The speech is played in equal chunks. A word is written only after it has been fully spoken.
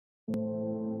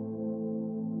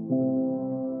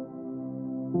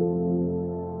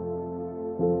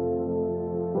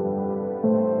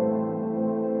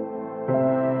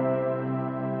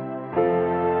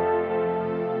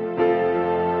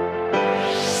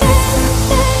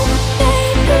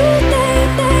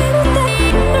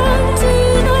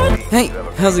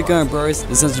How's it going, bros?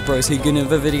 This is Bros here, getting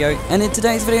another video, and in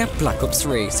today's video, Black Ops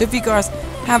 3. So if you guys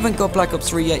haven't got Black Ops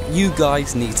 3 yet, you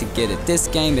guys need to get it. This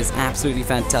game is absolutely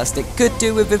fantastic. Could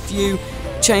do with a few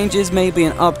changes, maybe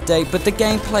an update, but the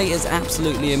gameplay is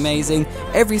absolutely amazing.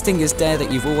 Everything is there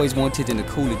that you've always wanted in a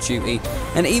Call of Duty,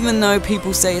 and even though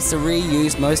people say it's the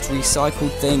reused, most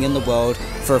recycled thing in the world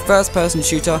for a first-person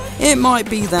shooter, it might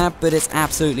be that, but it's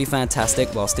absolutely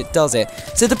fantastic whilst it does it.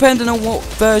 So depending on what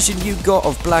version you got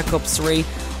of Black Ops 3,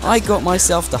 I got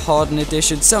myself the Hardened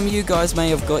Edition. Some of you guys may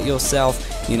have got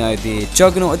yourself, you know, the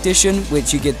Juggernaut Edition,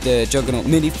 which you get the Juggernaut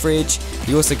mini fridge.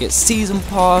 You also get Season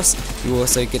Pass. You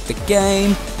also get the game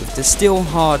with the Steel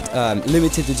Hard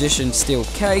limited edition steel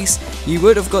case. You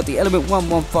would have got the Element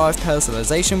 115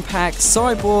 personalization pack,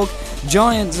 Cyborg,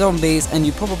 Giant Zombies, and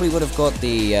you probably would have got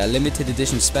the limited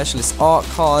edition specialist art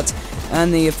cards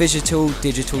and the official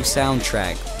digital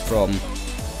soundtrack from,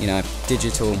 you know,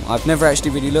 digital. I've never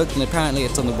actually really looked, and apparently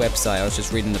it's on the website. I was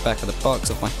just reading the back of the box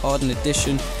of my Hardened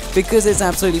Edition because it's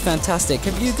absolutely fantastic.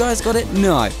 Have you guys got it?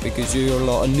 No, because you're a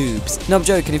lot of noobs. No, I'm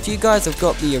joking. If you guys have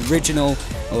got the original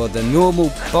or the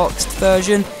normal boxed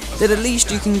version, then at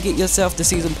least you can get yourself the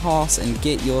Season Pass and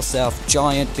get yourself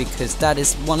Giant, because that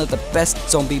is one of the best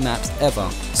zombie maps ever.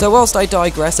 So whilst I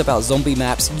digress about zombie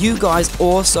maps, you guys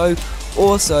also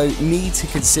need to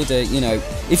consider, you know,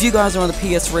 if you guys are on the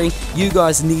PS3, you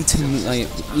guys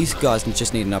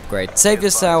just need an upgrade. Save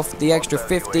yourself the extra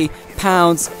 £50,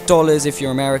 dollars if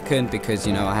you're American, because,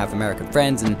 you know, I have American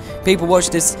friends and people watch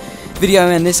this video,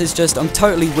 and this is just, I'm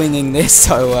totally winging this,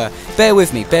 so bear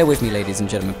with me, ladies and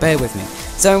gentlemen, bear with me.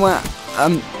 So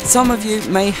some of you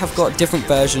may have got different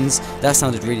versions. That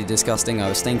sounded really disgusting, I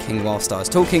was thinking whilst I was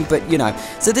talking, but you know.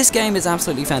 So this game is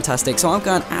absolutely fantastic. So I'm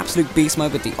going absolute beast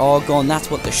mode with the Argon. That's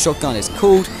what the shotgun is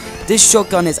called. This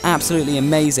shotgun is absolutely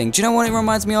amazing. Do you know what it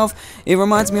reminds me of? It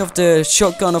reminds me of the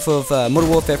shotgun off of Modern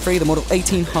Warfare 3, the Model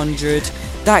 1800.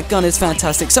 That gun is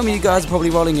fantastic. Some of you guys are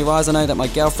probably rolling your eyes. I know that my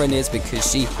girlfriend is, because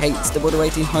she hates the Model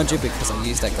 1800 because I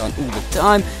use that gun all the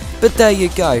time. But there you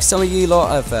go. Some of you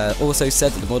lot have also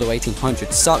said that the Model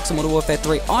 1800 sucks in Modern Warfare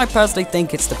 3. I personally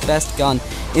think it's the best gun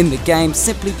in the game,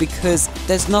 simply because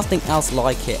there's nothing else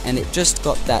like it, and it just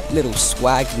got that little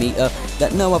swag meter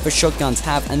that no other shotguns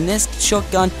have, and this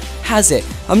shotgun has it.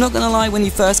 I'm not gonna lie, when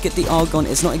you first get the Argon,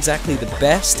 it's not exactly the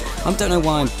best. I don't know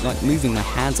why I'm like moving my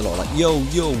hands a lot, like yo,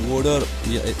 what up?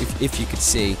 Yeah, if you could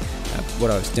see what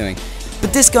I was doing.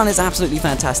 But this gun is absolutely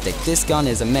fantastic. This gun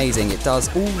is amazing. It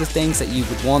does all the things that you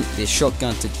would want this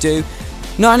shotgun to do.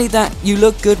 Not only that, you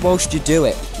look good whilst you do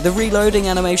it. The reloading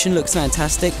animation looks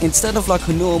fantastic. Instead of like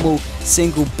a normal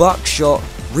single buckshot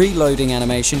reloading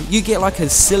animation, you get like a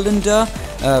cylinder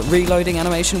reloading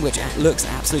animation, which looks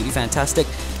absolutely fantastic.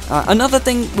 Another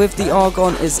thing with the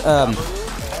Argon is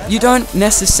you don't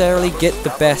necessarily get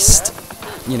the best,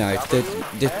 you know,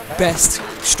 the best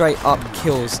straight up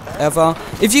kills ever.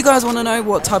 If you guys want to know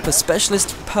what type of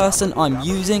specialist person I'm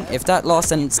using, if that last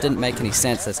sentence didn't make any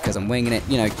sense, that's because I'm winging it,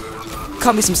 you know,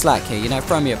 cut me some slack here, you know,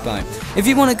 throw me a bone. If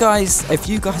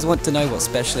you guys want to know what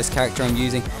specialist character I'm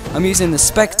using the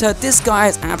Spectre. This guy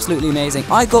is absolutely amazing.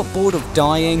 I got bored of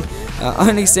dying,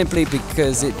 only simply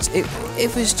because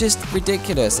it was just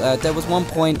ridiculous. There was one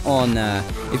point on,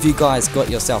 if you guys got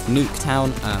yourself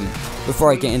Nuketown,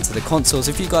 before I get into the consoles,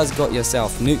 if you guys got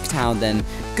yourself Nuketown, then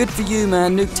good for you,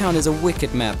 man. Nuketown is a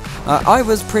wicked map. I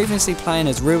was previously playing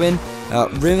as Ruin. I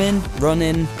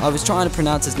was trying to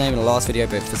pronounce his name in the last video,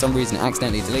 but for some reason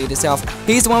accidentally deleted itself.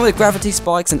 He's the one with gravity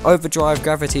spikes and overdrive.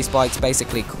 Gravity spikes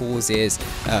basically causes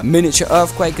miniature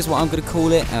earthquake, is what I'm going to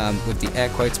call it, with the air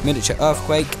quotes, miniature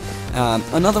earthquake.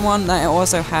 Another one that it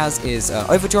also has is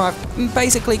overdrive.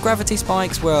 Basically, gravity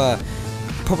spikes were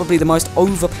probably the most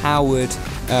overpowered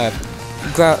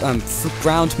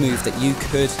ground move that you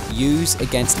could use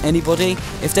against anybody.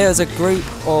 If there was a group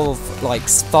of like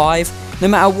 5, no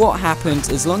matter what happened,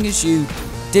 as long as you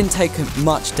didn't take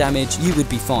much damage, you would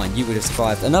be fine. You would have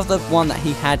survived. Another one that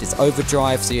he had is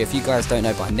overdrive. So if you guys don't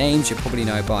know by names, you probably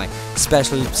know by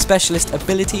specialist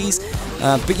abilities.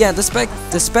 But yeah, the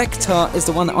Spectre is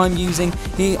the one that I'm using.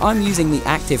 I'm using the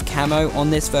active camo on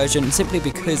this version simply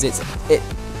because it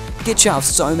gets you out of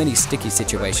so many sticky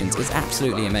situations. It's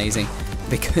absolutely amazing,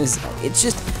 because it's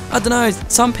just, I don't know,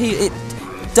 some people, it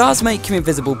does make you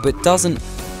invisible, but doesn't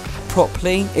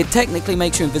properly. It technically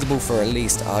makes you invisible for at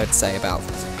least, I'd say, about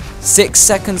 6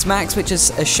 seconds max, which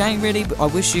is a shame really. I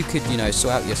wish you could, you know,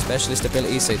 sort out your specialist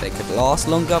abilities so they could last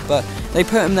longer, but they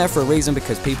put him there for a reason,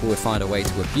 because people would find a way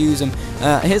to abuse him.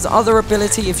 His other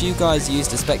ability, if you guys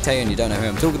used a spectator and you don't know who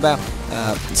I'm talking about,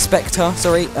 Spectre,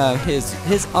 sorry,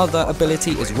 his other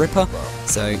ability is Ripper.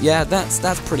 So yeah,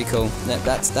 that's pretty cool.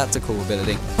 That's a cool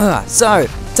ability. So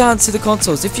down to the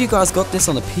consoles. If you guys got this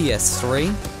on the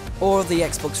PS3 or the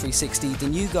Xbox 360,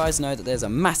 then you guys know that there's a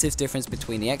massive difference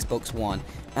between the Xbox One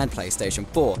and PlayStation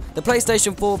 4. The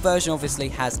PlayStation 4 version obviously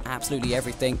has absolutely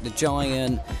everything. The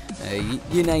giant,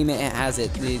 you name it, it has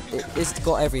it. It's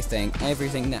got everything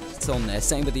that's on there.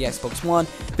 Same with the Xbox One.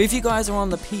 But if you guys are on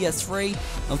the PS3,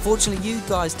 unfortunately you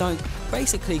guys don't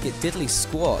basically get diddly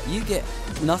squat. You get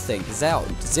nothing,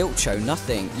 zilcho,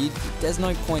 nothing. There's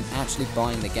no point actually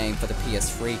buying the game for the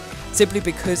PS3, simply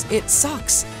because it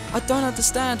sucks. I don't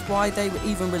understand why they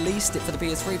even released it for the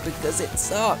PS3, because it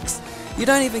sucks. You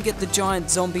don't even get the giant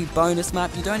zombie bonus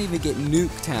map. You don't even get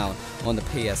Nuketown on the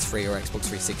PS3 or Xbox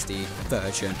 360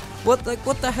 version. What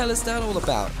the hell is that all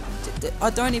about? I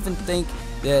don't even think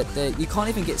that you can't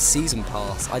even get Season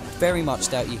Pass. I very much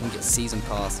doubt you can get Season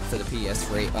Pass for the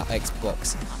PS3 or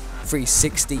Xbox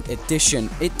 360 edition.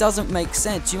 It doesn't make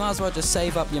sense. You might as well just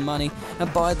save up your money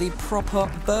and buy the proper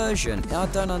version. I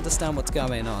don't understand what's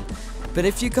going on. But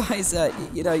if you guys,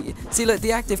 you know, see, look,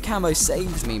 the active camo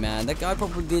saved me, man. That guy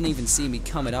probably didn't even see me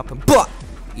coming up, and but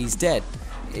he's dead.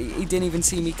 He didn't even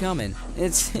see me coming.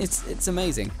 It's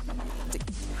amazing.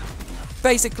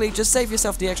 Basically, just save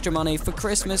yourself the extra money, for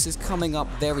Christmas is coming up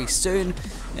very soon.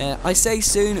 I say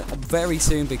soon, very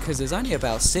soon, because there's only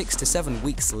about 6 to 7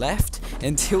 weeks left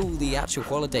until the actual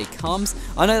holiday comes.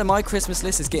 I know that my Christmas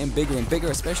list is getting bigger and bigger,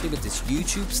 especially with this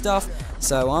YouTube stuff,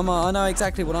 so I know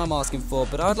exactly what I'm asking for,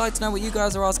 but I'd like to know what you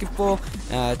guys are asking for.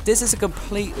 This is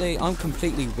I'm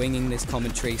completely winging this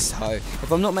commentary, so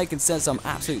if I'm not making sense, I'm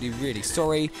absolutely really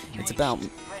sorry. It's about,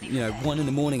 you know, 1 in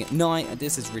the morning at night, and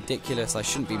this is ridiculous. I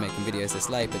shouldn't be making videos this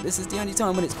late, but this is the only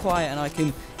time when it's quiet and I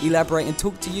can elaborate and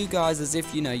talk to you guys as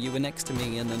if, you know, you were next to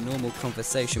me in a normal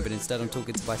conversation, but instead I'm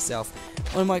talking to myself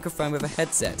on a microphone with a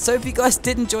headset. So if you guys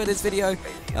did enjoy this video,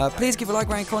 please give a like,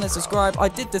 rank, comment, subscribe. I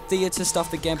did the theatre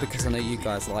stuff again because I know you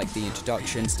guys like the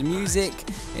introductions. The music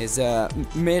is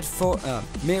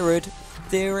mirrored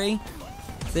theory.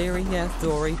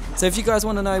 So if you guys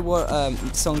want to know what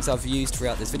songs I've used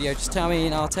throughout this video, just tell me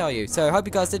and I'll tell you. So I hope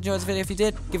you guys did enjoy this video. If you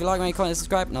did, give a like, make a comment,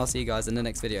 subscribe, and I'll see you guys in the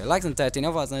next video. Likes and 13,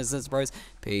 otherwise known as Bros.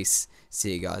 Peace.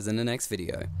 See you guys in the next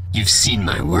video. You've seen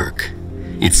my work.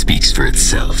 It speaks for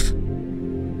itself.